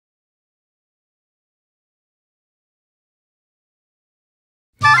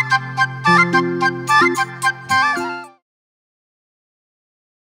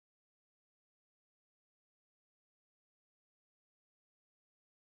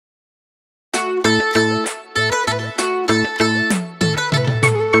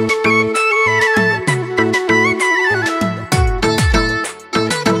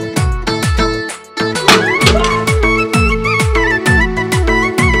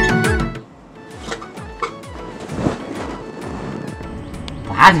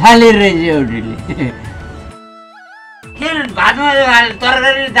भात रहेछ एउटीले के भातमा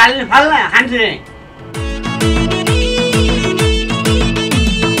तरकारी दाल फाल्न खान्छु नि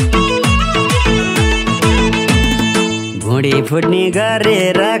भुँडी फुट्ने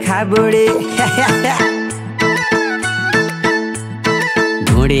गरेर खाबुडी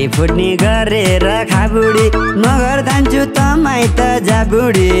भुँडी फुट्ने गरेर खाबुडी मगर जान्छु तमाई त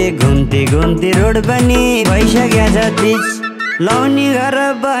जाबुडी घुम्ती घुम्ती रोड पनि भइसक्या छ तिज लौनी घर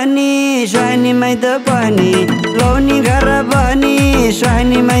बनी स्वानी माइत पनि लौनी घर बनी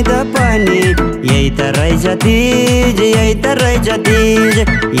स्वानी माइत पनि यही त रहेछ तिज यही त रहेछ तिज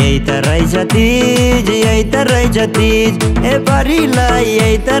यही त रहेछ तिज यही त रहेछ तिज ए बरिलाई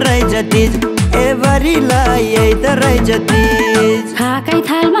यही त रहेछ तिज ए बरिलाई यही त रहेछ तिज खाकै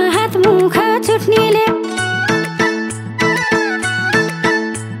थालमा हात मुख छुट्नेले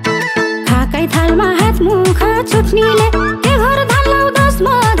खाकै थालमा हात मुख छुट्नेले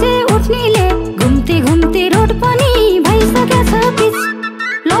उठ्नेले घुम्ती घुम्ती रोड पनि भइसक्या छ पिच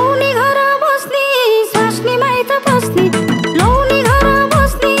लौनी घर बस्ने स्वास्नी माइत बस्ने लौनी घर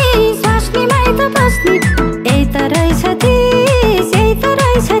बस्ने स्वास्नी माइत बस्ने यही त रहेछ तिज यही त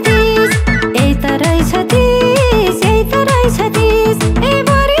रहेछ तिज यही त रहेछ तिज यही त रहेछ तिज ए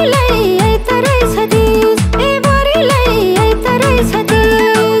बरिलाई यही त रहेछ तिज ए बरिलाई यही त रहेछ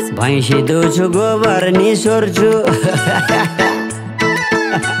तिज भैँसी दुछु गोबर नि सोर्छु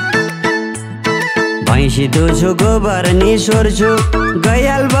भैँसी दुछु गोबर नि सोर्छु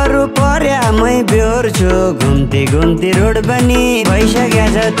गयाल बरु पर्यामै बेहोर्छु घुम्ती घुम्ती रोड पनि भइसक्या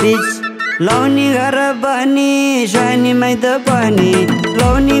छ तिज लौनी घर बनी स्वानी माइत पनि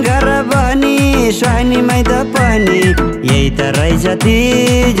लौनी घर बनी स्वानी माइत पनि यही त रहेछ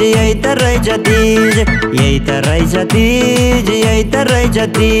तिज यही त रहेछ तिज यही त रहेछ तिज यही त रहेछ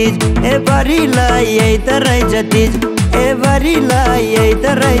तिज ए बरिलाई यही त रहेछ तिज ए बरिलाई यही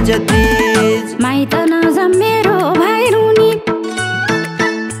त रहेछ तिज माइत नजाम मेरो भाइ रुनी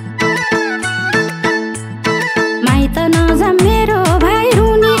माइत नजाम मेरो भाइ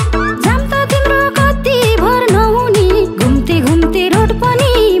रुनी जाम त तिम्रो कति भर नहुनी घुम्ती घुम्ती रोड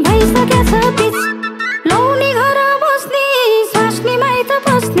पनि भइसक्या छ पिच लौनी घर बस्ने स्वास्नी माइत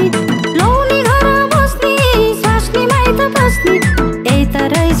बस्ने लौनी घर बस्ने स्वास्नी माइत बस्ने यही त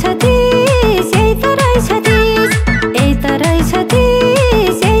रहेछ तिज यही त रहेछ तिज यही त रहेछ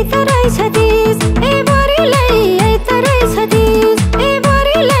तिज यही त रहेछ तिज ए बरिलाई यही त रहेछ तिज ए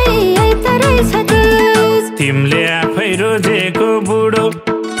बरिलाई यही त रहेछ तिज तिमीले आफै रोजेको बुढो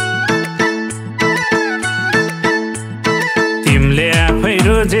तिमीले आफै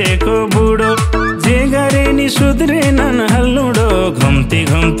रोजेको बुढो जे गरे नि सुध्रेनन् हल्लुडो घुम्ती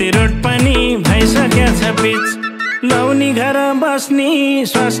घुम्ती रोड पनि भइसक्या छ पिच लौनी घर बस्ने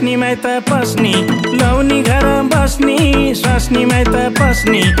स्वास्नी माइत पस्नी लौनी घर बस्ने स्वास्नी माइत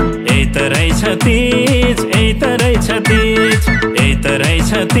पस्नी यही त रहेछ तिज यही त रहेछ तिज यही त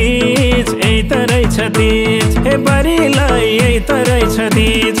रहेछ तिज यही त रहेछ तिज हे बरिलाई यही त रहेछ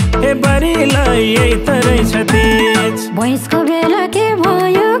तिज हे बरिलाई यही त रहेछ तिज भैँसको बेला के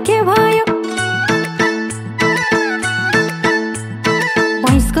भयो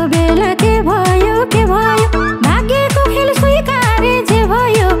भैँसको बेला के भयो भाग्यको खेल स्वीकारे जे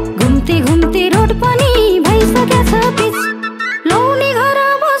भयो घुम्ती घुम्ती रोड पनि भइसक्या छ पिच लौनी घर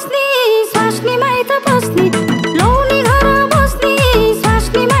बस्ने स्वास्नी माइत बस्ने लौनी घर बस्ने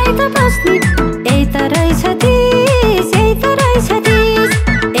स्वास्नी माइत बस्ने यही त रहेछ तिज यही त रहेछ तिज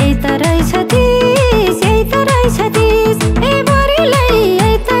यही त रहेछ तिज यही त रहेछ तिज ए बरिलाई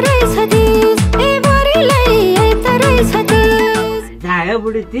यही त रहेछ तिज ए बरिलाई यही त रहेछ तिज जायो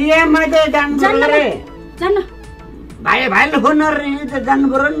बुढी तिए मैले जान्नु रे जान्न भाइले फोन गरेर त जान्नु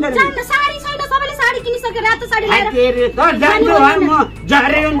पर्यो नि जान्न साडी छैन सबैले साडी किनिसक्यो रातो साडी ल्याएर त जान्छु म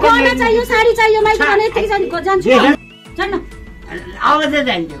झरे हुन्छ कोन चाहियो साडी चाहियो मैले भने यति जान्छु जान्न अब चाहिँ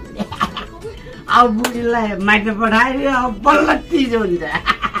जान्छु अब बुढीलाई माइत पठायो अब बल्ल तिज हुन्छ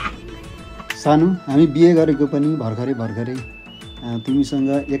सानो हामी बिहे गरेको पनि भर्खरै तिमीसँग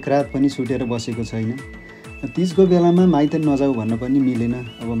एक रात पनि छुटेर बसेको छैन तिजको बेलामा माइत नजाऊ भन्न पनि मिलेन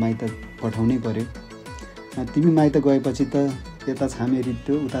अब माइत पठाउनै पर्यो तिमी माइत गएपछि त यता छामे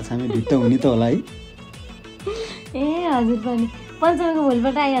रित्तो उता छामे भित्तो हुने त होला है ए हजुर पनि पञ्चमीको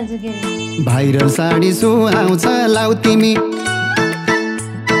भोलिपल्ट आइहाल्छु के अरे। भाइरल साडी सुहाउँछ लाउ तिमी,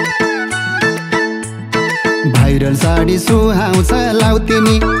 भाइरल साडी सुहाउँछ लाउ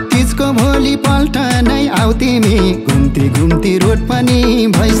तिमी, तिजको भोलि पल्ट नै आउ तिमी। घुम्ती घुम्ती रोड पनि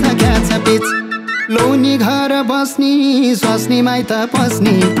भइसक्या छ पिच, लौनी घर बस्नी स्वास्नी माइत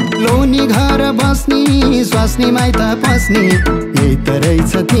पस्नी, लौनी घर बस्नी स्वास्नी माइत पस्नी। यही त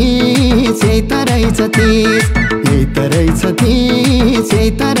रहेछ तिज, यही त रहेछ तिज, यही त रहेछ तिज, यही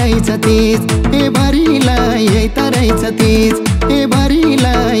त रहेछ तिज। ए भरिलाई यही त रहेछ तिज, ए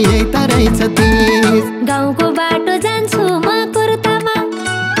भरिलाई यही त रहेछ तिज। गाउँको बाटो जान्छु म कुर्तामा,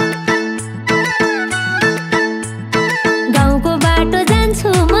 गाउँको बाटो जान्छु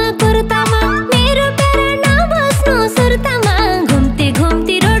म कुर्तामा, मेरो प्यारा नबस्नु सुर्तामा। घुम्ती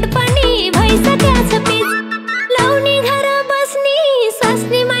घुम्ती रोड पनि भइसक्या छ पिच, लौनी घर बस्नी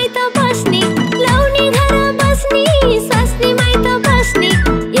स्वास्नी माइत बस्नी, लौनी घर बस्नी स्वास्नी माइत बस्नी।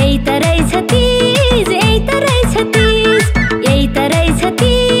 यही त रहेछ तिज, यही त रहेछ तिज, यही त रहेछ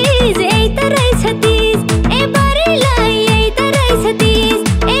तिज, यही त रहेछ तिज। ए बरिलाई यही त रहेछ तिज,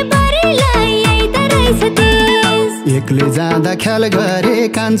 ए बरिलाई यही त रहेछ तिज। एक्लै जाँदा ख्याल गरे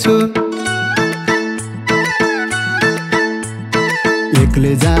कान्छु,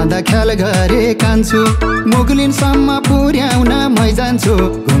 एक्लै जाँदा ख्याल गरे कान्छु, मुगलिनसम्म पुर्याउन मै जान्छु।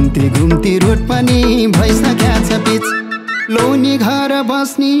 घुम्ती घुम्ती रोड पनि भइसक्या छ पिच, लौनी घर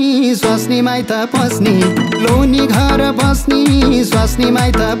बस्नी स्वास्नी माइत पस्नी, लौनी घर बस्नी स्वास्नी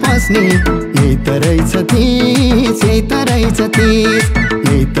माइत पस्नी। यही त रहेछ तिज, यही त रहेछ तिज,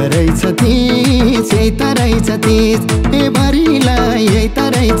 यही त रहेछ तिज, यही त रहेछ तिज। ए भरिलाई यही त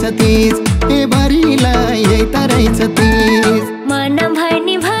रहेछ तिज, ए भरिलाई यही त रहेछ तिज। मन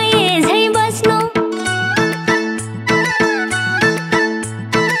भनी भए झै बस्नु,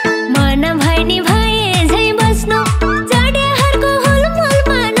 मन भनी भए झै बस्नु, जड्याहरूको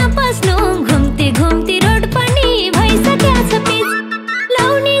हुलमुलमा नपस्नु। घुम्ती घुम्ती रोड पनि भइसक्या छ पिच,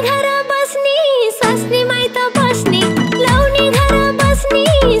 लौनी घर बस्नी स्वास्नी माइत बस्नी, लौनी घर बस्नी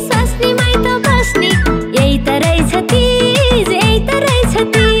स्वास्नी माइत बस्नी। यही त रहेछ तिज, यही त रहेछ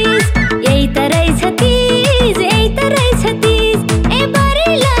तिज, यही त रहेछ तिज, यही त रहेछ तिज। ए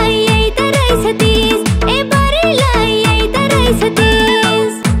बरिलाई यही त रहेछ तिज, ए बरिलाई यही त रहेछ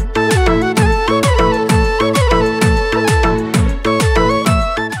तिज।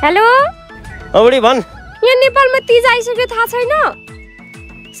 हेलो औडी भन्। यहाँ नेपालमा तिज आइसक्यो थाहा छैन?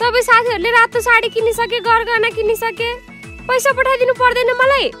 सबै साथीहरूले रातो साडी किनिसके, गरगहना किनिसके। पैसा पठाइदिनु पर्दैन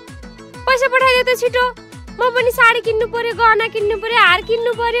मलाई? पैसा पठाइदियो त छिटो, म पनि साडी किन्नु पर्यो, गहना किन्नु पर्यो, हार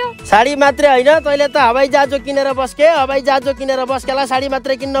किन्नु पर्यो। साडी मात्रै होइन, तैँले त हवाई जहाज किनेर बस्के, हवाई जहाज किनेर बस्केला साडी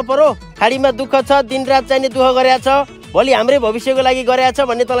मात्रै किन्न पर्यो। खाडीमा दुःख छ, दिनरात चाहिने दुःख गरेका छ, भोलि हाम्रै भविष्यको लागि गरेका छ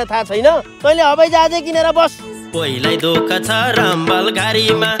भन्ने तँलाई थाहा छैन? तैँले हवाई जहाजै किनेर बस। पहिल्यै दुःख छ रामबल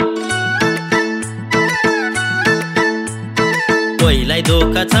घारीमा, पहिल्यै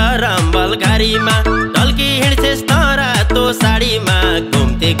दुःख छ रामबल घारीमा, ढल्की हिँड्छेस् त रातो साडीमा।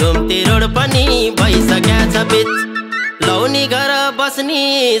 घुम्ती घुम्ती रोड पनि भइसक्या छ पिच, लौनी घर बस्नी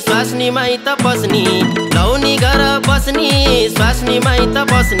स्वास्नी माइत पस्नी, लौनी घर बस्नी स्वास्नी माइत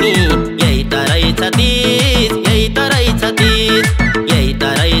पस्नी। यही त रहेछ तिज, यही त रहेछ तिज, यही त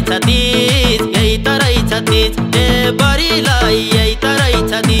रहेछ तिज, यही त रहेछ तिज। ए बरिलाई यही त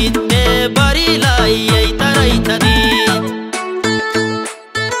रहेछ तिज, ए बरिलाई यही त रहेछ तिज।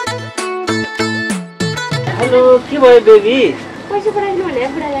 हेलो, के भयो बेबी? पैसा पठाइदिनु भने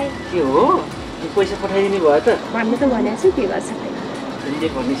बुढालाई। के हो? पैसा पठाइदिनु भयो त? भन्नु त भनेको छु, के गर्छ? तिमीले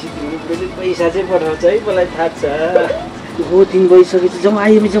भनेपछि तिमीले पैसा चाहिँ पठाउँछ है, मलाई थाहा छ। हो 3 बजिसकेपछि जाउँ,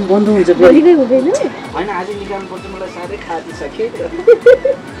 आइएमए जाउँ, बन्द हुन्छ। भोलिकै हुँदैन होइन, आज निकाल्नुपर्छ, मलाई साह्रै खादिसक्यो।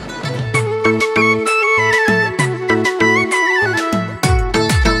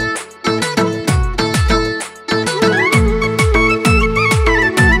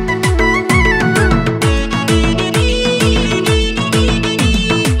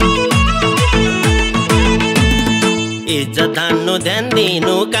 इज्जत हान्नु ध्यान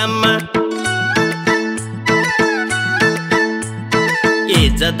दिनु काममा,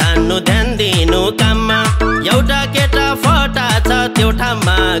 इज्जत हान्नु ध्यान दिनु काममा। एउटा केटा फटा छ त्यो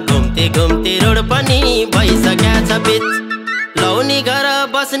ठाउँमा, घुम्ती घुम्ती रोड पनि भइसक्या छ पिच, लौनी घर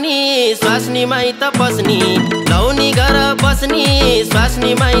बस्नी स्वास्नी माइत पस्नी, लौनी घर बस्नी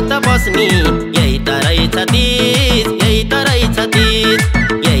स्वास्नी माइत पस्नी। यही त रहेछ तिज, यही त रहेछ तिज,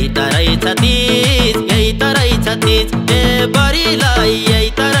 यही त रहेछ तिज, यही त रहेछ तिज। ए बरिलाई यही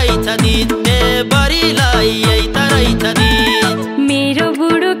त रहेछ तिज, ए बरिलाई यही त रहेछ तिज। मेरो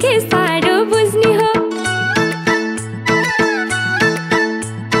बुढो के साह्रो बुझ्ने हो,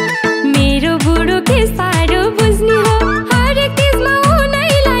 मेरो बुढो के साह्रो बुझ्ने हो। हरेक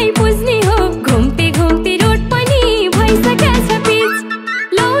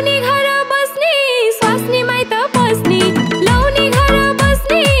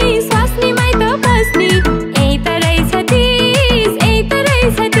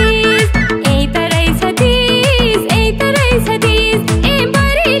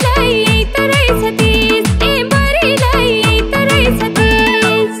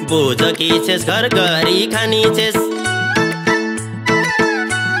बुझ कि छेस घर गरी खानी छेस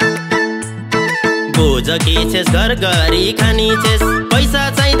बुझ कि छेस घर गरी खानी छेस पैसा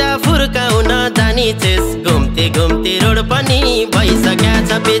चाहिँदा फुर्काउन जानी छेस घुम्ती घुम्ती रोड पनि भइसक्या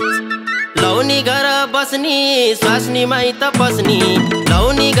छ बिच लौनी घर बस्नी स्वास्नी माइत पस्नी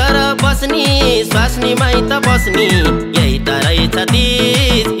लौनी घर बस्नी स्वास्नी माइत बस्नी यही त रहेछ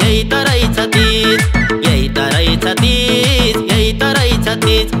तीज यही त रहेछ तीज यही त रहेछ तीज यही त रहेछ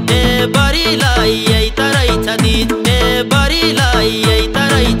तीज ए बरिलाई यही त रहेछ तीज ए बरिलाई यही त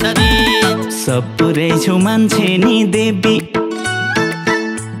रहेछ तीज सब पुरै छु मान्छे नि देवी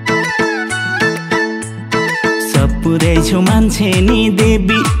सब पुरै छु मान्छे नि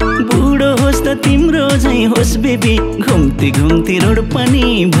देवी बुढो होस् त तिम्रो झैँ होस् बेबी घुम्ती घुम्ती रोड पनि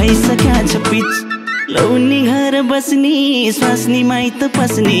भइसक्या छ पिच लौनी घर बस्नी स्वास्नी माइत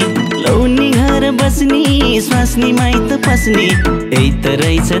पस्नी लौनी घर बस्नी स्वास्नी माइत पस्नी यही त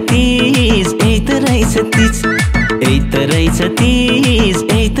रहेछ तीज यही त रहेछ तीज यही त रहेछ तीज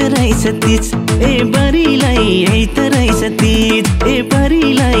यही त रहेछ तीज ए बरिलाई यही त रहेछ तीज ए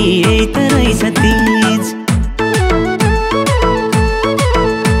बरिलाई यही त रहेछ तीज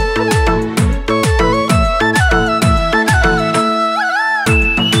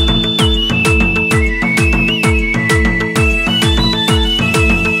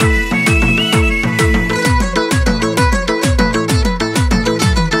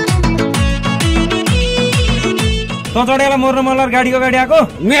चढेर मर्नु मलाई गाडीको गाडी आएको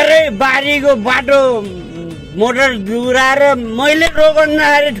मेरै बारीको बाटो मोटर दुराएर मैले रोक्न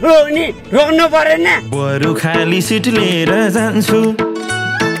नआएर ठुलो नि रोक्नु परेन बरु खाली सिट लिएर जान्छु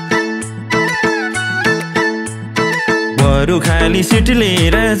बरु खाली सिट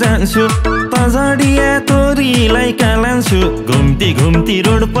लिएर जान्छु तजडिया तोरीलाई कालान्छु घुम्ती घुम्ती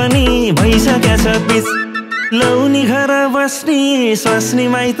रोड पनि भइसक्या छ पिच लौनी घर बस्नी स्वास्नी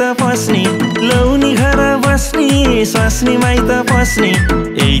माइत पस्नी लौनी घर बस्नी स्वास्नी माइत पस्नी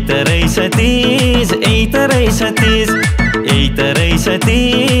यही त रहेछ तीज यही त रहेछ तीज यही त रहेछ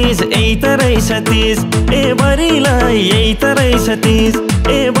तीज यही त रहेछ तीज ए बरिलाई यही त रहेछ तीज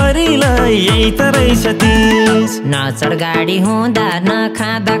ए बरिलाई यही त रहेछ तीज नचढ गाडी हुँदा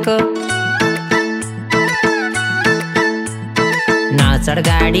नखाँदाको नचढ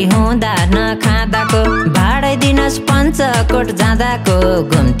गाडी हुँदा नखाँदाको भाडै दिनस् पञ्चकोट जाँदाको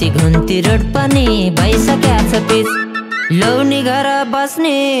घुम्ती घुम्ती रोड पनि भइसक्या छ पिच लौनी घर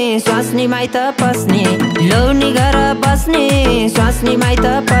बस्ने स्वास्नी माइत पस्ने लौनी घर बस्ने स्वास्नी माइत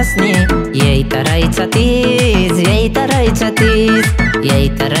पस्ने यही त रहेछ तीज यही त रहेछ तीज यही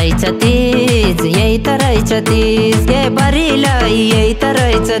त रहेछ तीज यही त रहेछ तीज ए बरिलाई यही त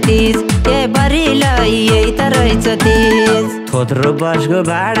रहेछ तीज ए बरिलाई यही त रहेछ तीज थोत्रो बसको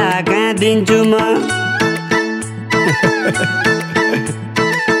भाडा कहाँ दिन्छु म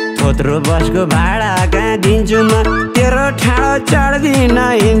थोत्रो बसको भाडा कहाँ दिन्छु म तेरो ठाडो चढ्दिन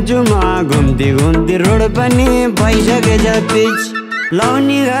हिँड्छु म घुम्ती घुम्ती रोड पनि भइसकेछ पिच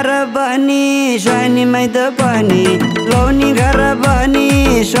लौनी घर बनी स्वानी माइत पनि लौनी घर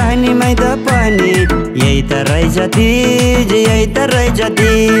बनी स्वानी माइत पनि यही त रहेछ तीज यही त रहेछ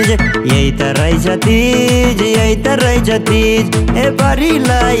तीज यही त रहेछ तीज यही त रहेछ तीज ए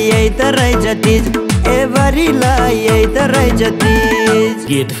बरिलाई यही त रहेछ तीज ए बरिलाई यही त रहेछ तीज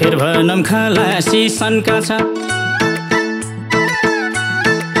गीत फेर भनम खलासी सनका छ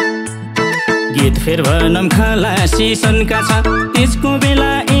गीत फेर भनम खलासी सनका छ त्यसको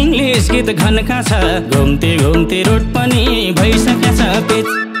बेला इङ्ग्लिस गीत घनका छ घुम्ती घुम्ती रोड पनि भइसक्या छ पिच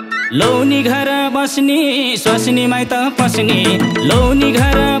लौनी घर बस्नी स्वास्नी माइत पस्नी लौनी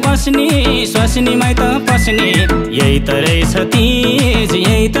घर बस्नी स्वास्नी माइत पस्नी यही त रहेछ तीज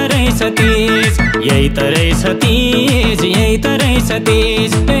यही त रहेछ तीज यही त रहेछ तीज यही त रहेछ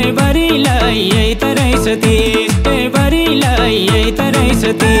तीज ए बरिलाई यही त रहेछ तीज ए बरिलाई यही त रहेछ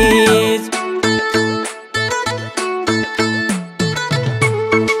तीज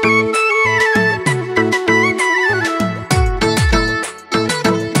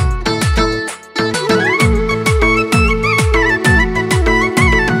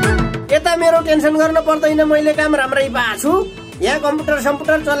टेन्सन गर्न पर्दैन मैले काम राम्रै पाएको छु यहाँ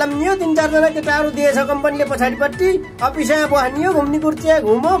कम्प्युटर चलाउनियो 3-4 जना केटाहरू दिएछ कम्पनीले पछाडिपट्टि अफिसमा बस्नियो घुम्ने कुर्चिया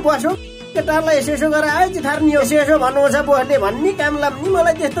घुमो बसो केटाहरूलाई यसो गरेर आयो चिथार्नियो यसो भन्नुहुन्छ बुहाले भन्ने काम लाम्नी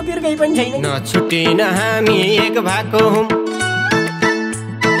मलाई त्यस्तो बिर्कै पनि छैन नछुटिन हामी एक भएको हौं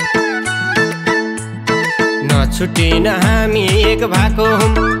नछुटिन हामी एक भएको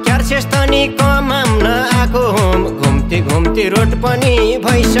हौं क्यार श्रेष्ठनी कमाउन आएको हौं घुम्ती घुम्ती रोड पनि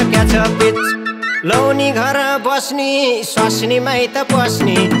भइसक्या छ पिच लौनी घर बस्नी स्वास्नी माइत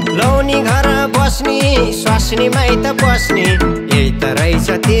पस्नी लौनी घर बस्नी स्वास्नी माइत पस्नी यही त रहेछ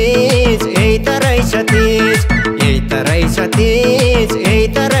तीज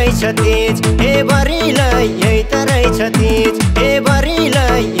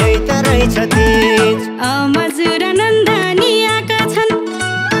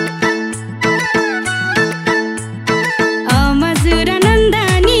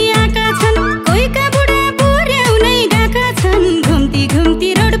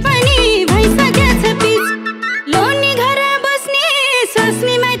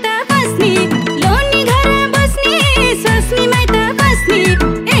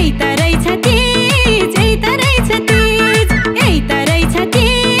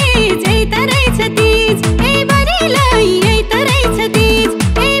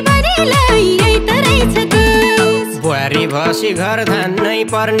बसी घर धान्नै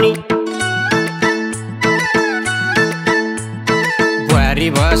पर्नी बुहारी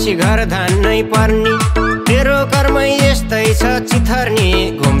बसी घर धान्नै पर्नी तेरो कर्मै यस्तै छ चिथर्नी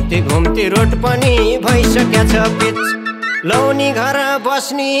घुम्ती घुम्ती रोड पनि भइसक्या छ पिच लौनी घर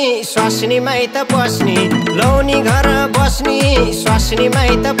बस्नी स्वास्नी माइत पस्नी लौनी घर बस्नी स्वास्नी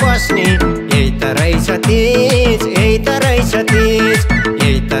माइत पस्नी यही त रहेछ तीज यही त रहेछ तीज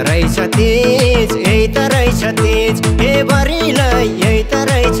यही त रहेछ तीज यही त रहेछ तीज हे बरिलाई यही त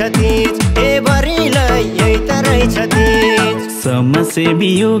रहेछ तीज हे बरिलाई यही त रहेछ तीज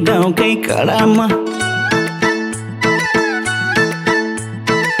समाजसेवी यो गाउँकै कडामा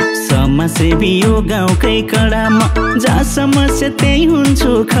समाजसेवी यो गाउँकै कडामा जहाँ समस्या त्यही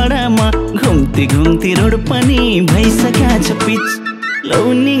हुन्छु खडामा घुम्ती घुम्ती रोड पनि भइसक्या छ पिच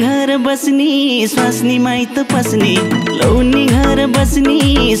लौनी घर बस्नी स्वास्नी माइत पस्नी लौनी घर बस्नी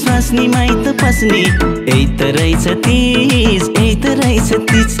स्वास्नी माइत पस्नी यही त रहेछ तीज यही त रहेछ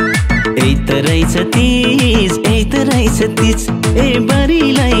तीज यही त रहेछ तीज यही त रहेछ तीज ए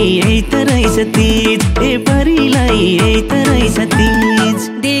बरिलाई यही त रहेछ तीज ए बरिलाई यही त रहेछ तीज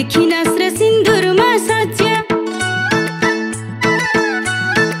देखिन श्र सिन्दुरमा सज्या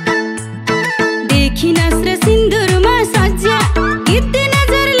देखिन श्र सिन्दुरमा सज्या यति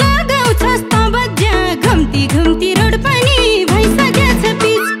नजर लगाउँछस् त बज्या घुम्ती घुम्ती रोड पनि भइसक्या छ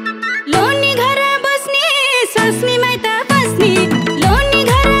पिच लौनी घर बस्ने स्वास्नी माइत पस्नी लौनी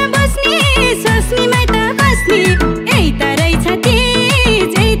घर बस्ने स्वास्नी माइत पस्नी यही त रहेछ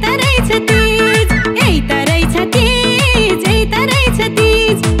तीज यही त रहेछ तीज यही त रहेछ तीज यही त रहेछ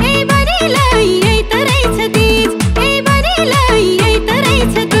तीज ए बरिलाई यही त रहेछ तीज ए बरिलाई यही त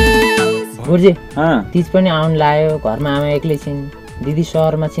रहेछ तीज गुरुजी तीज पनि आउन लाग्यो घरमा आमा एक्लै छिन् दिदी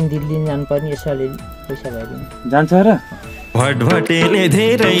सहरमा छिन् दिल्ली जानु पर्ने यसो अलिअलि पैसा भइदिनु जान्छ र भटभटेले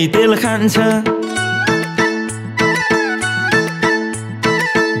धेरै तेल खान्छ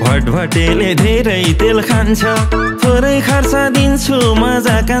भटभटेले धेरै तेल खान्छ थोरै खर्च दिन्छु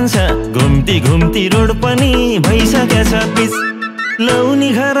मजा कान्छ घुम्ती घुम्ती रोड पनि भइसक्या छ पिच लौनी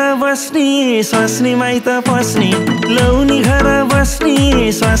घर बस्नी स्वास्नी माइत पस्नी लौनी घर बस्नी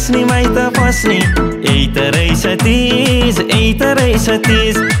स्वास्नी माइत पस्नी यही त रहेछ तीज यही त रहेछ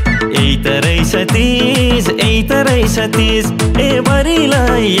तीज यही त रहेछ तीज यही त रहेछ तीज ए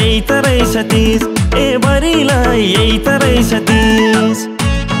बरिलाई यही त रहेछ तीज ए बरिलाई यही त रहेछ तीज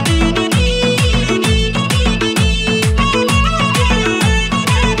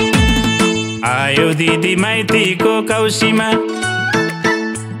आयो दिदी माइतीको कौसीमा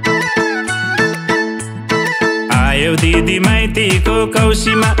आयो दिदी माइतीको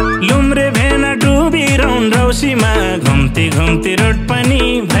कौसीमा लुम्रे भेना डुबिरहन् रौसीमा घुम्ती घुम्ती रोड पनि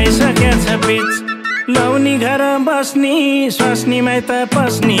भइसक्या छ पिच लौनी घर बस्नी स्वास्नी माइत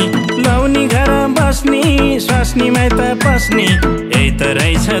पस्नी लौनी घर बस्नी स्वास्नी माइत पस्नी यही त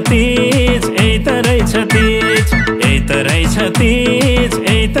रहेछ तीज यही त रहेछ तीज यही त रहेछ तीज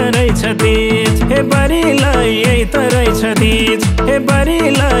यही त रहेछ तीज हे बरिलाई यही त रहेछ तीज हे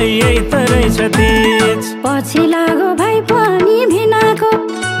बरिलाई यही त रहेछ तीज पछि लागो भाइ पनि भिनाको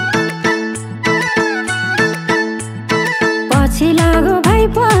पछि लागो भाइ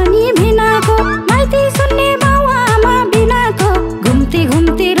पनि भिनाको माइती सुन्ने बाउ आमा बिनाको घुम्ती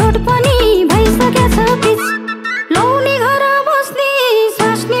घुम्ती रोड पनि भइसक्या छ पिच लौनी घर बस्ने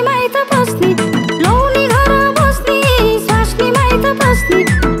स्वास्नी माइत पस्नी लौनी घर बस्ने स्वास्नी माइत पस्नी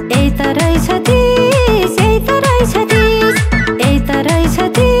यही त रहेछ तीज यही त रहेछ तीज यही त रहेछ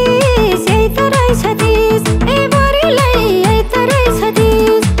तीज यही त रहेछ तीज ए बरिलाई यही त रहेछ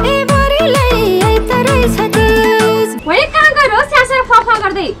तीज ए बरिलाई यही त रहेछ तीज वही कहाँ गयो स्यासे फफा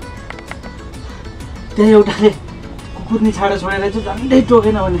गर्दै त्यही एउटाले कुकुर नि छाडा छोडेर चाहिँ झन्डै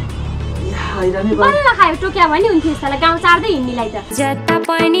टोकेन भने बल्ल खायो टोक्या भने हुन्थ्यो यसलाई गाउँ चार्दै हिँड्नेलाई त जता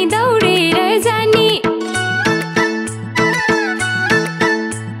पनि दौडेर जानी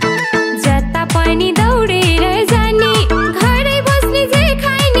जता पनि दौडेर जानी घरै बस्ने जे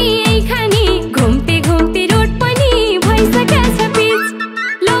खानी यही खानी घुम्ती घुम्ती रोड पनि भइसक्या छ पिच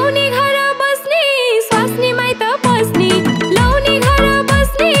लौनी घर बस्ने स्वास्नी माइत पस्नी लौनी घर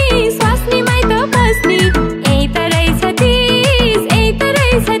बस्ने स्वास्नी माइत पस्नी यही त रहेछ तीज यही त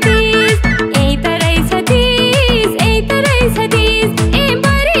रहेछ तीज यही त रहेछ तीज यही त रहेछ तीज ए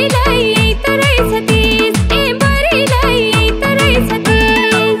बरिलाई यही त रहेछ तीज ए बरिलाई यही त रहेछ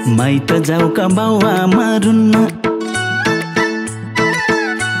तीज माइत जाउका बाउ आमा रुन्न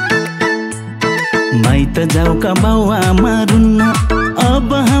माइत जाउका बाउ आमा रुन्न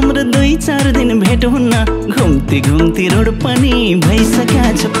अब हाम्रो 2-4 दिन भेट हुन्न घुम्ती घुम्ती रोड पनि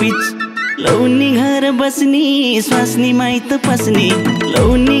भइसक्या छ पिच लौनी घर बस्ने स्वास्नी माइत पस्ने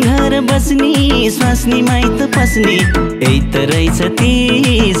लौनी घर बस्ने स्वास्नी माइत पस्ने यही त रहेछ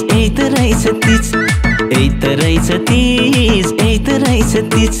तीज यही त रहेछ तीज यही त रहेछ तीज यही त रहेछ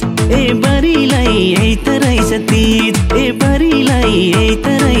तीज ए बरिलाई यही त रहेछ तीज ए बरिलाई यही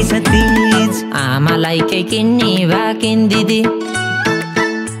त रहेछ तीज आमालाई के किन्ने भा किन्दिदी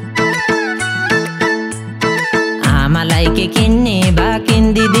आमालाई के किन्ने भा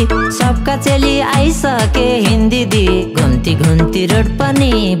किन्दिदी सबका चेली आइसके हिन्दिदी घुम्ती घुम्ती रोड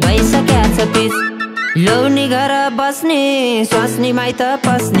पनि भइसक्या छ पिच लौनी घर बस्ने स्वास्नी माइत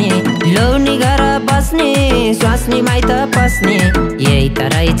पस्ने लौनी घर बस्ने स्वास्नी माइत पस्ने यही त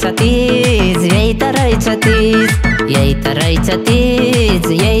रहेछ तीज यही त रहेछ तीज यही त रहेछ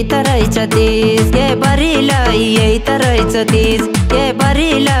तीज यही त रहेछ तीज ए बरिलाई यही त रहेछ तीज ए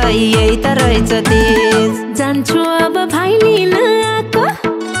बरिलाई यही त रहेछ तीज जान्छु अब भाइ लिन आको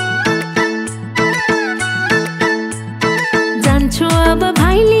जान्छु अब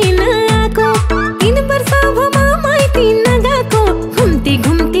भाइ लिन आको 3 वर्ष भमा माइती नगएको घुम्ती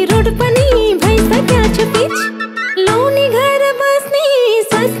घुम्ती रोड पनि भइसक्या छ पिच लौनी घर बस्ने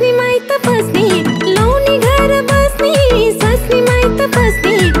स्वास्नी माइत पस्ने लौनी घर बस्ने स्वास्नी माइत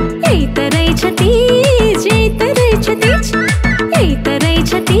पस्ने यही त रहेछ तीज यही त रहेछ तीज यही त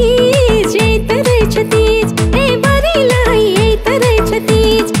रहेछ तीज यही त रहेछ तीज ए बरिलाई यही त रहेछ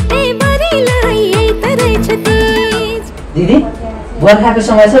तीज ए बरिलाई यही त रहेछ तीज दिदी बर्खाको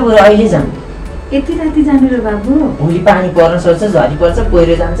समय छ बरु अहिले जाम यति राति जानु र बाबु भोलि पानी पर्न सक्छ झरी पर्छ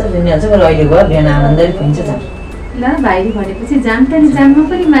पहिरो जान्छ जुनिहाल्छ बरु अहिले गयो बिहान आनन्दले खुइन्छ जाम ल भाइले भनेपछि जाम त नि जाममा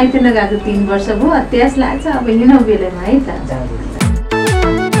पनि माइत नगएको 3 वर्ष भयो अत्यास लाग्छ अब हिँड्न बेलामा है त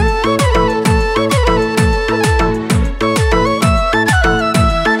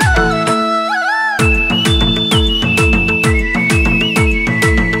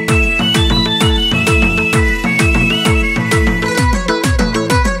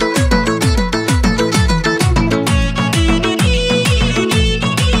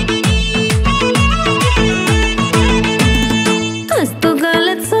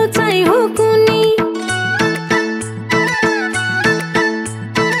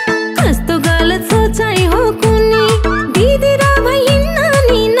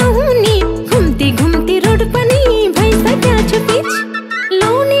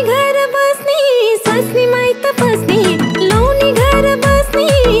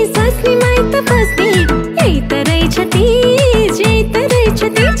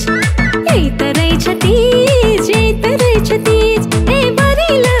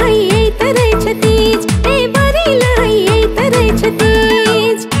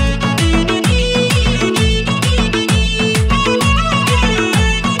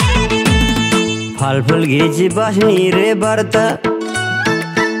फलफुल घिची बस्ने रे व्रत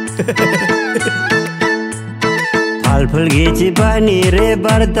फलफुल घिची बस्ने रे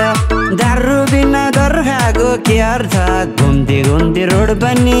व्रत दारु बिना दर्खाको के अर्थ घुम्ती घुम्ती रोड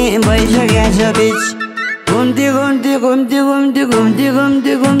पनि भइसक्या छ बिच घुम्ती घुम्ती घुम्ती घुम्ती घुम्ती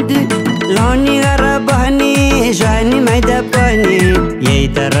घुम्ती घुम्ती लौनी घर बस्ने स्वास्नी माइत पनि यही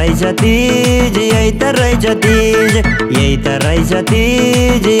त रहेछ तीज यही त रहेछ तीज यही त रहेछ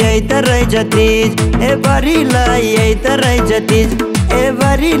तीज यही त रहेछ तीज ए बरिलाई यही त रहेछ तीज ए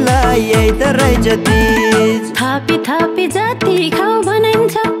बरिलाई यही त रहेछ तीज थापी थापी जाति खाऊ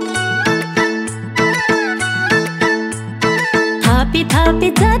भनिन्छ थापी थापी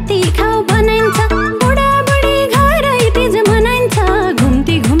जाति खाऊ भनिन्छ बुढा बुढी घरै तीज मनाइन्छ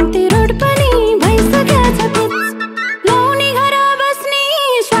घुम्ती घुम्ती रोड पनि भइसक्या छ तीज लौनी घर बस्ने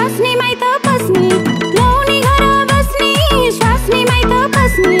स्वास्नी माइत पस्ने लौनी घर बस्ने स्वास्नी माइत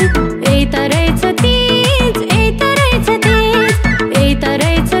पस्ने यही त रहेछ तीज यही त रहेछ तीज यही त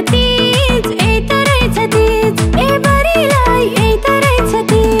रहेछ तीज यही त रहेछ तीज ए बरिलाई यही त रहेछ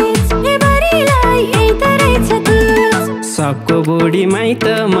तीज ए बरिलाई यही त रहेछ तीज सबको बुढी माइत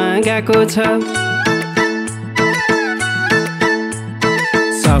गएको छ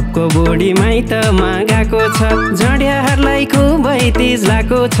सबको बुढी माइत गएको छ जडियाहरूलाई खुबै तीज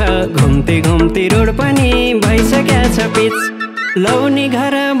लागेको छ घुम्ती घुम्ती रोड पनि भइसक्या छ पिच लौनी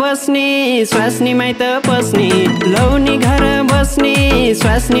घर बस्ने स्वास्नी माइत पस्ने लौनी घर बस्ने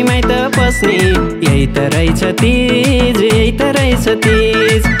स्वास्नी माइत पस्ने यही त रहेछ तीज यही त रहेछ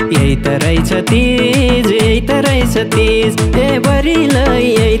तीज यही त रहेछ तीज यही त रहेछ तीज ए बरिलाई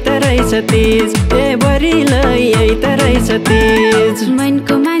यही त रहेछ तीज ए बरिलाई यही त रहेछ तीज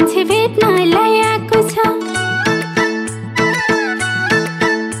मनको मान्छे भेट्नलाई आएको छ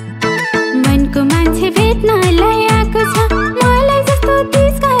मनको मान्छे भेट्नलाई आएको छ मलाई जस्तो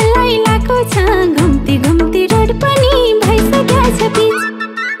तीजका लागेको छ घुम्ती घुम्ती रोड पनि भइसक्या छ पिच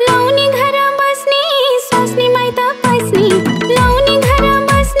लौनी घर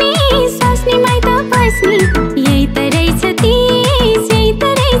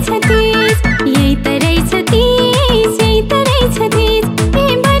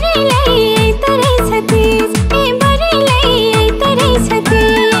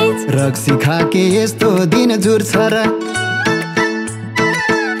रक्सी खाके यस्तो दिन जुर्छ र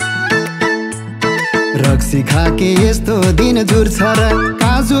रक्सी खाके यस्तो दिन जुर्छ र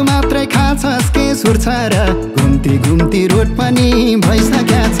काजु मात्रै खाछस् के सुर्छ र घुम्ती घुम्ती रोड पनि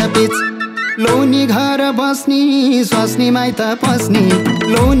भइसक्या छ पिच लौनी घर बस्नी स्वास्नी माइत पस्नी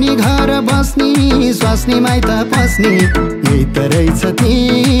लौनी घर बस्नी स्वास्नी माइत पस्नी यही त रहेछ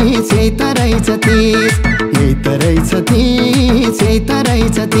तीज यही त रहेछ तीज यही त रहेछ तीज यही त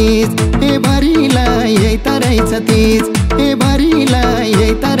रहेछ तीज ए भरिलाई यही त रहेछ तीज ए भरिलाई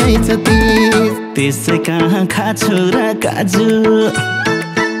यही त रहेछ तीज त्यसै कहाँ खाछु र काजु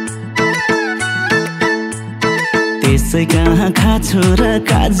त्यसै कहाँ खाछु र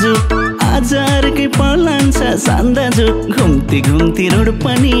काजु आज अर्कै पलान्छ सान्दाजु घुम्ती घुम्ती रोड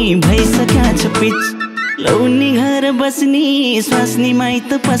पनि भइसक्या छ पिच लौनी घर बस्नी स्वास्नी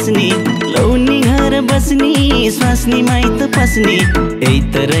माइत पस्नी लौनी घर बस्नी स्वास्नी माइत पस्नी यही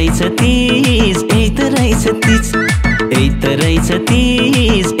त रहेछ तीज यही त रहेछ तीज यही त रहेछ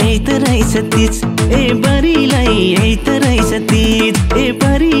तीज यही त रहेछ तीज ए बरिलाई यही त रहेछ तीज ए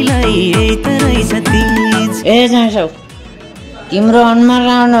बरिलाई यही त रहेछ तीज ए जान्छौ तिम्रो अनुहार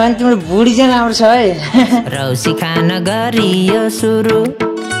राम्रो भने तिम्रो बुढी चाहिँ राम्रो छ है रौसी खान गरियो सुरु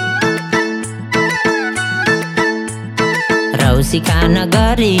रौसी खान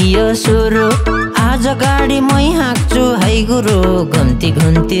गरियो सुरु आज गाडी मै हाँक्छु है गुरु घुम्ती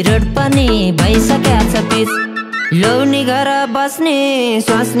घुम्ती रोड पनि भइसक्या छ पिच लौनी घर बस्ने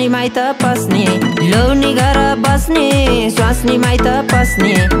स्वास्नी माइत पस्ने लौनी घर बस्ने स्वास्नी माइत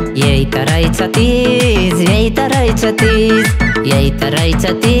पस्ने यही त रहेछ तीज यही त रहेछ तीज यही त रहेछ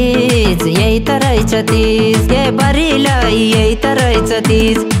तीज यही त रहेछ तीज ए बरिलाई यही त रहेछ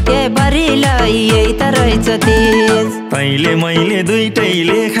तीज ए बरिलाई यही त रहेछ तीज तैले मैले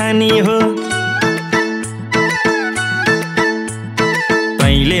दुईटैले खानी हो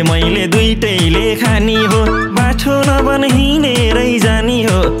तैले मैले दुईटैले खानी हो बाठो नबन हिँडेरै जानी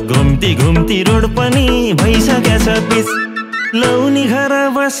हो घुम्ती घुम्ती रोड पनि भइसक्या छ पिच लौनी घर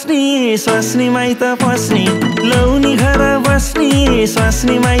बस्नी स्वास्नी माइत पस्नी लौनी घर बस्नी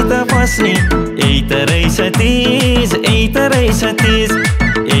स्वास्नी माइत पस्नी यही त रहेछ तीज यही त रहेछ तीज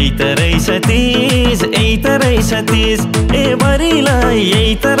यही त रहेछ तीज यही त रहेछ तीज ए बरिलाई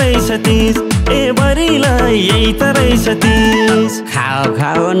यही त रहेछ तीज ए बरिलाई यही त रहेछ तीज खाओ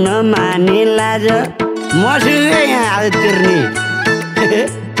खाओ नमाने लाज मसुकै यहाँ आज तिर्ने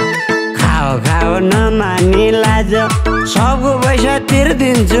खाओ खाओ नमाने लाज सबको पैसा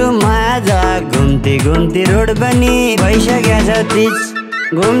तिर्दिन्छु म आज घुम्ती घुम्ती रोड पनि भइसक्या छ तीज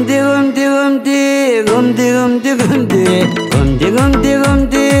घुम्ती घुम्ती घुम्ती घुम्ती घुम्ती घुम्ती घुम्ती घुम्ती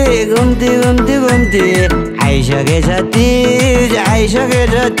घुम्ती घुम्ती घुम्ती घुम्ती आइसकेछ तीज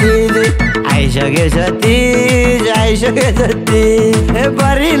आइसकेछ तीज आइसकेछ तीज आइसकेछ तीज ए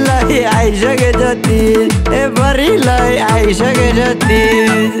बरिलाई आइसकेछ तीज ए बरिलाई आइसकेछ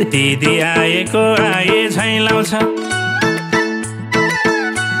तीज दिदी आएको आए झैलाउँछ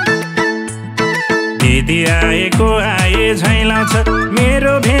दिदी आएको आए झैलाउँछ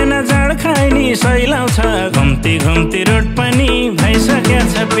मेरो भेन जाड खाइनी सैलाउँछ घुम्ती घुम्ती रोड पनि भइसक्या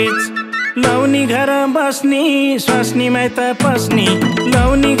छ पिच लौनी घर बस्नी स्वास्नी माइत पस्नी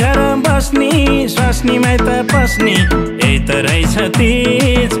लौनी घर बस्नी स्वास्नी माइत पस्नी यही त रहेछ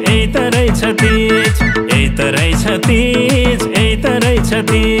तीज यही त रहेछ तीज यही त रहेछ तीज यही त रहेछ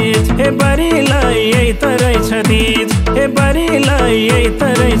तीज हे बरिलाई यही त रहेछ तीज हे बरिलाई यही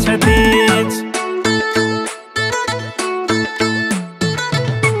त रहेछ तीज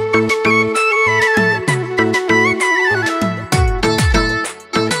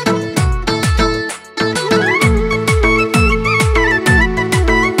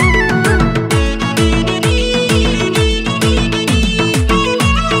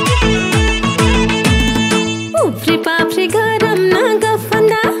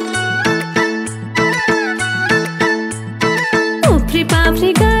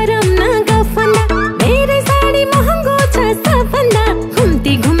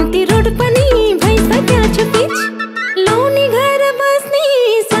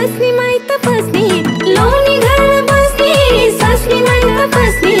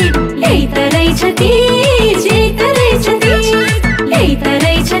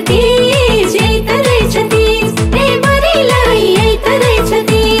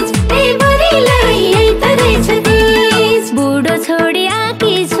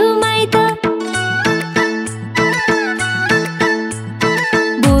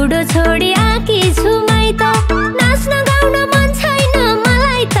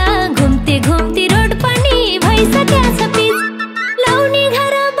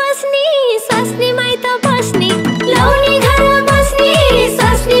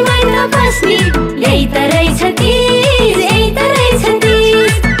स्वास्नी माइत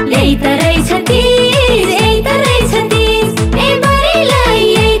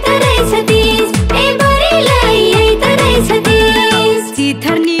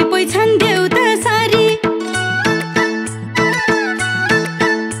चिथर्नी पोइछन् देउता सारी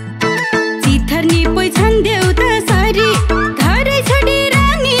चिथर्नी पोइछन् देउता सारी घरै छोडी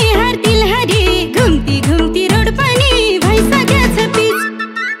रानी हार तिलहारी घुम्ती घुम्ती रोड पनि भइसक्या छ पिच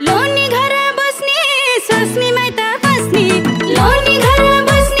लोनी घर बस्ने स्वास्नी माइत बस्ने लोनी घर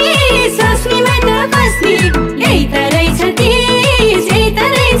बस्ने स्वास्नी माइत बस्ने यही त रहेछ तीज यही त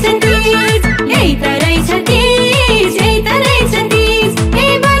रहेछ तीज यही त रहेछ तीज यही त रहेछ तीज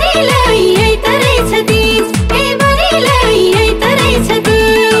ए बरिलाई यही त रहेछ तीज ए बरिलाई यही त रहेछ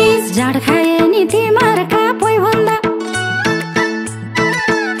तीज जाड खाए नि तिमीहरूका पोइ भन्दा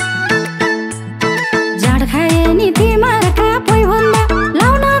जाड खाए नि तिमीहरूका पोइ भन्दा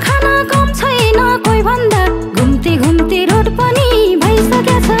लाउन खान कम छैन कोही भन्दा घुम्ती घुम्ती रोड पनि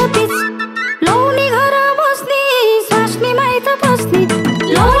भइसक्या छ पिच लौनी घर बस्ने स्वास्नी माइत बस्ने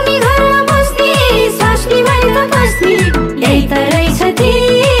लौनी घर बस्ने स्वास्नी माइत बस्ने यही त रहेछ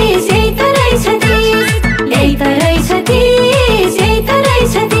तीज यही त रहेछ तीज यही त रहेछ तीज यही त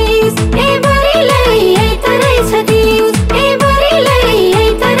रहेछ तीज ए बरिलाई यही त रहेछ तीज ए बरिलाई यही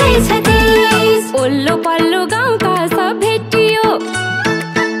त रहेछ तीज ओल्लो पल्लो गाउँका सब भेटियो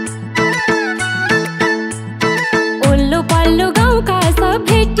ओल्लो पल्लो गाउँका सब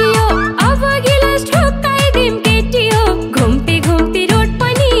भेटियो अब गिलास ठोक्काइदिम केटियो घुम्ती घुम्ती रोड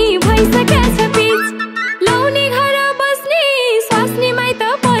पनि भइसक्या छ पिच लौनी घर बस्ने स्वास्नी माइत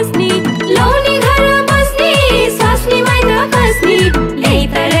बस्ने लौनी घर बस्ने स्वास्नी माइत बस्ने यही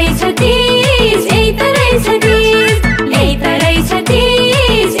त रहेछ तीज यही त रहेछ तीज यही त रहेछ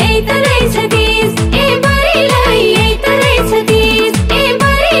तीज यही त रहेछ तीज ए बरिलाई यही त रहेछ तीज ए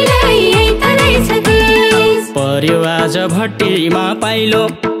बरिलाई यही त रहेछ तीज पर्यो आज भट्टीमा पाइलो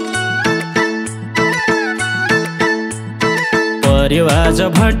पर्यो आज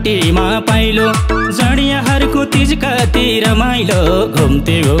भट्टीमा पाइलो जडियाहरूको तिज कति रमाइलो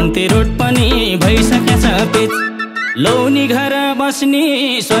घुम्ती घुम्ती रोड पनि भइसक्या छ पिच लौनी घर बस्ने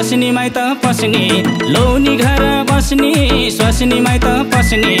स्वास्नी माइत पस्ने लौनी घर बस्ने स्वास्नी माइत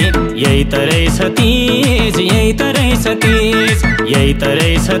पस्ने यही त रहेछ तीज यही त रहेछ तीज यही त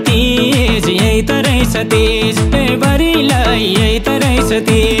रहेछ तीज यही त रहेछ तीज ए बरिलाई यही त रहेछ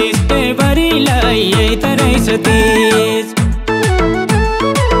तीज ए बरिलाई यही त रहेछ तीज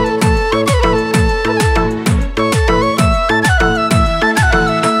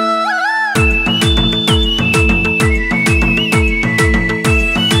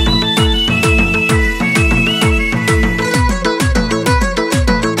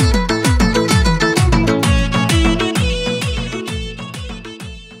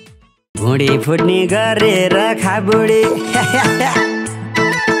भुँडी फुट्ने गरेर खाबुडी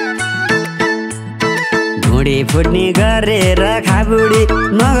भुँडी फुट्ने गरेर खाबुडी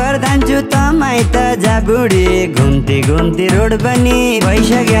मगर धान्छु त माइत जाबुडी घुम्ती घुम्ती रोड पनि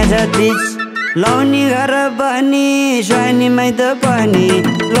भइसक्या छ तिज लौनी घर बनी स्वानी माइत पनि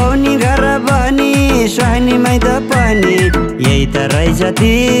लौनी घर बनी स्वानी माइत पनि यही त रहेछ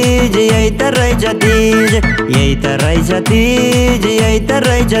तिज यही त रहेछ तिज यही त रहेछ तिज यही त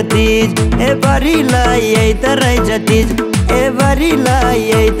रहेछ तिज ए बरिलाई यही त रहेछ तिज ए बरिलाई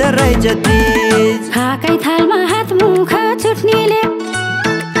यही त रहेछ तिज खाकै थालमा हात मुख छुट्नेले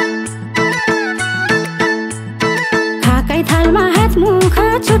खाकै थालमा हात मुख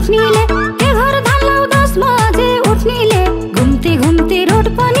छुट्नेले